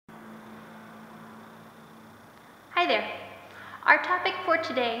Hi there. Our topic for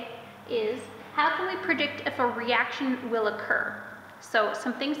today is how can we predict if a reaction will occur? So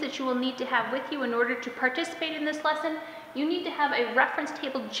some things that you will need to have with you in order to participate in this lesson. You need to have a reference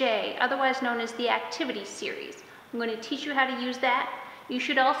table J, otherwise known as the activity series. I'm going to teach you how to use that. You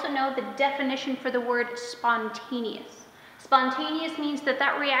should also know the definition for the word spontaneous. Spontaneous means that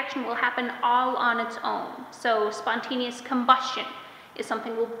that reaction will happen all on its own. So spontaneous combustion is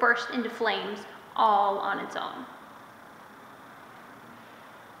something will burst into flames all on its own.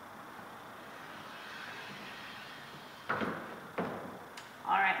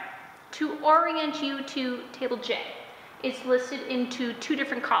 Alright, to orient you to table J, it's listed into two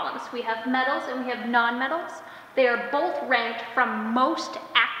different columns. We have metals and we have non-metals. They are both ranked from most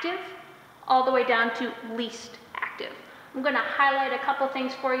active all the way down to least active. I'm going to highlight a couple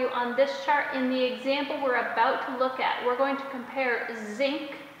things for you on this chart. In the example we're about to look at, we're going to compare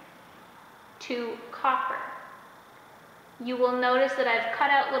zinc to copper. You will notice that I've cut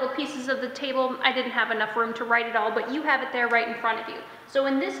out little pieces of the table. I didn't have enough room to write it all, but you have it there right in front of you. So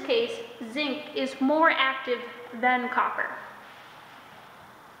in this case, zinc is more active than copper.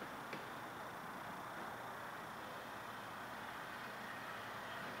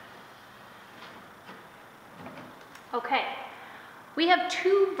 Okay, we have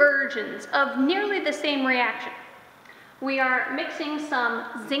two versions of nearly the same reaction. We are mixing some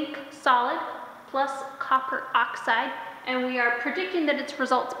zinc solid plus copper oxide, and we are predicting that its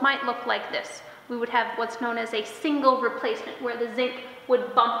results might look like this. We would have what's known as a single replacement, where the zinc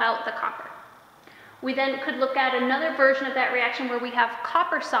would bump out the copper. We then could look at another version of that reaction where we have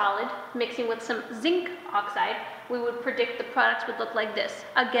copper solid mixing with some zinc oxide. We would predict the products would look like this.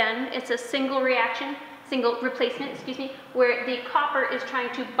 Again, it's a single reaction, single replacement, where the copper is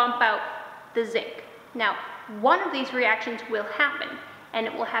trying to bump out the zinc. Now, one of these reactions will happen, and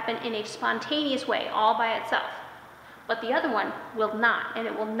it will happen in a spontaneous way, all by itself. But the other one will not, and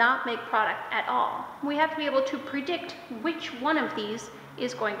it will not make product at all. We have to be able to predict which one of these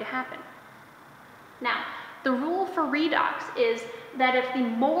is going to happen. Now, the rule for redox is that if the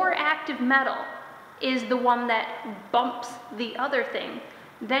more active metal is the one that bumps the other thing,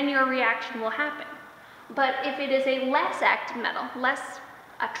 then your reaction will happen. But if it is a less active metal, less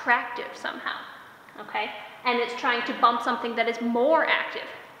attractive somehow, okay, and it's trying to bump something that is more active,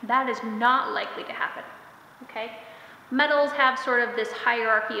 that is not likely to happen, okay? Metals have sort of this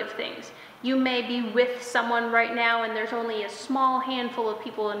hierarchy of things. You may be with someone right now and there's only a small handful of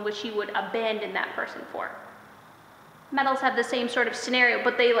people in which you would abandon that person for. Metals have the same sort of scenario,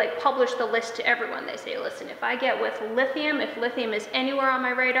 but they publish the list to everyone. They say, listen, if I get with lithium, if lithium is anywhere on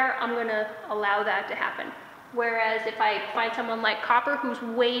my radar, I'm going to allow that to happen. Whereas if I find someone like copper who's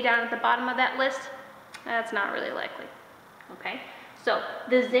way down at the bottom of that list, that's not really likely, okay? So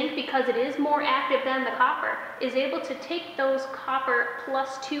the zinc, because it is more active than the copper, is able to take those copper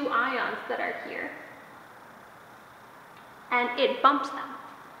 +2 ions that are here, and it bumps them.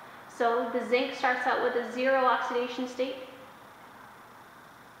 So the zinc starts out with a 0 oxidation state.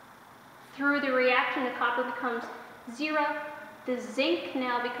 Through the reaction, the copper becomes 0. The zinc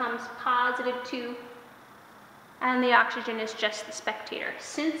now becomes +2, and the oxygen is just the spectator.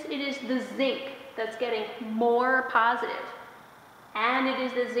 Since it is the zinc that's getting more positive, and it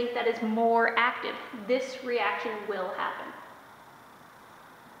is the zinc that is more active, this reaction will happen.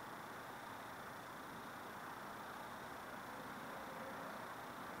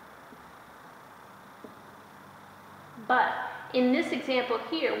 But in this example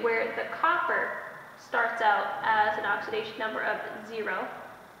here, where the copper starts out as an oxidation number of 0,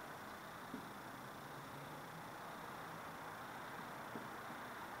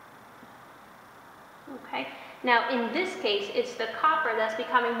 okay, now in this case, it's the copper that's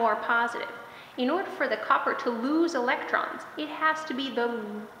becoming more positive. In order for the copper to lose electrons, it has to be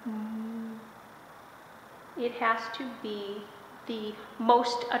the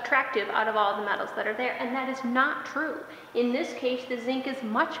most attractive out of all the metals that are there, and that is not true. In this case, the zinc is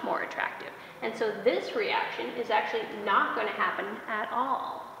much more attractive, and so this reaction is actually not going to happen at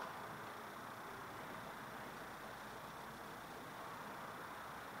all.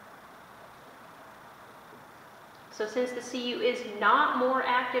 So since the Cu is not more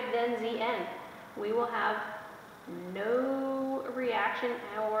active than Zn, we will have no reaction,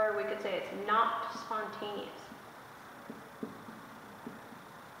 or we could say it's not spontaneous.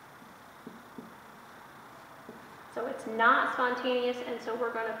 So it's not spontaneous, and so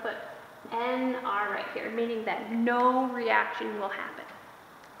we're going to put Nr right here, meaning that no reaction will happen.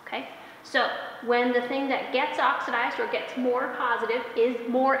 Okay? So when the thing that gets oxidized or gets more positive is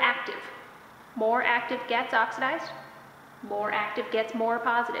more active, more active gets oxidized, more active gets more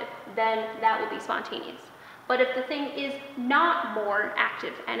positive, then that will be spontaneous. But if the thing is not more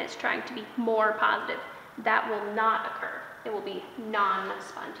active and it's trying to be more positive, that will not occur. It will be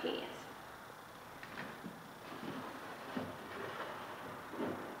non-spontaneous.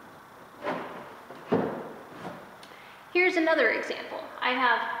 Here's another example. I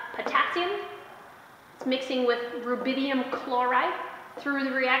have potassium. It's mixing with rubidium chloride. Through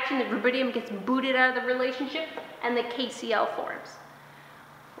the reaction, the rubidium gets booted out of the relationship and the KCl forms.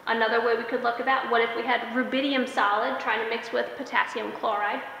 Another way we could look at that, what if we had rubidium solid trying to mix with potassium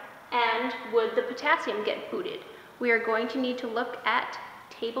chloride, and would the potassium get booted? We are going to need to look at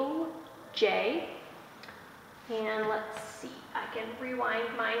table J, and let's see, I can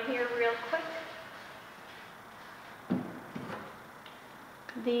rewind mine here real quick.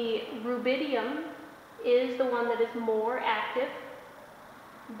 The rubidium is the one that is more active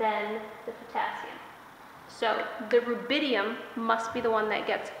than the potassium. So the rubidium must be the one that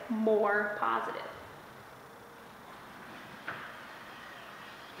gets more positive.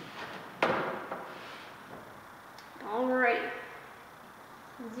 Alright,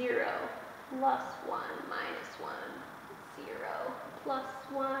 0 plus 1 minus 1, 0 plus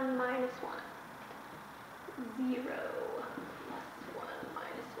 1 minus 1, 0 plus 1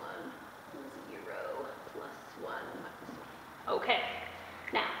 minus 1, 0 plus 1 minus 1. Okay,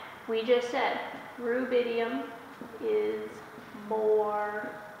 now we just said rubidium is more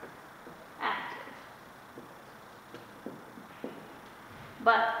active,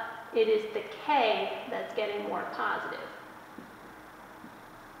 but it is the K that's getting more positive.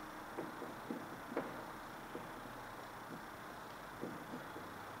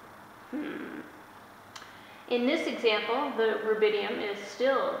 In this example, the rubidium is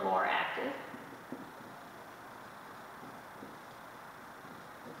still more active.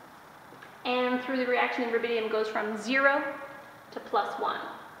 And through the reaction, the rubidium goes from 0 to plus 1.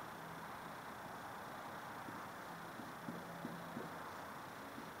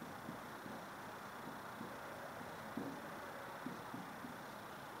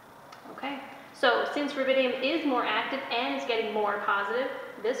 Okay, so since rubidium is more active and is getting more positive,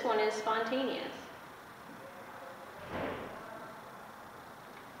 this one is spontaneous.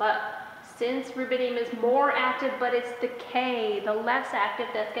 But since rubidium is more active, but it's the K, the less active,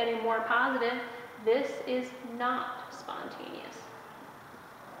 that's getting more positive, this is not spontaneous.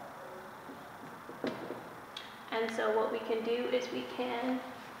 And so what we can do is we can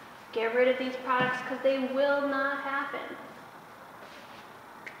get rid of these products because they will not happen.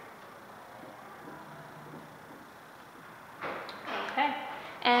 Okay,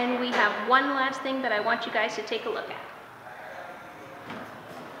 and we have one last thing that I want you guys to take a look at.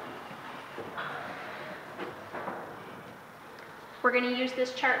 We're going to use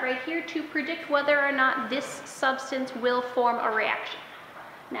this chart right here to predict whether or not this substance will form a reaction.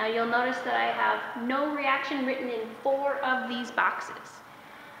 Now you'll notice that I have no reaction written in 4 of these boxes.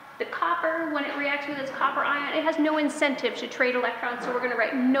 The copper, when it reacts with its copper ion, it has no incentive to trade electrons, so we're going to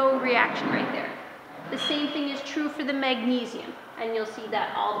write no reaction right there. The same thing is true for the magnesium, and you'll see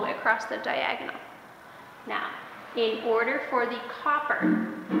that all the way across the diagonal. Now, in order for the copper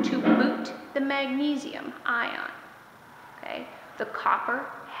to boot the magnesium ion, okay, the copper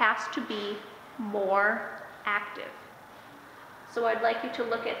has to be more active. So I'd like you to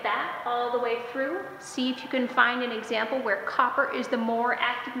look at that all the way through, see if you can find an example where copper is the more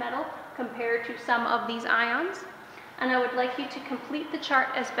active metal compared to some of these ions. And I would like you to complete the chart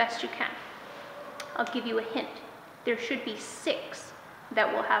as best you can. I'll give you a hint. There should be 6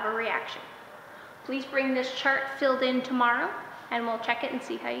 that will have a reaction. Please bring this chart filled in tomorrow, and we'll check it and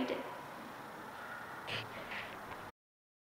see how you did.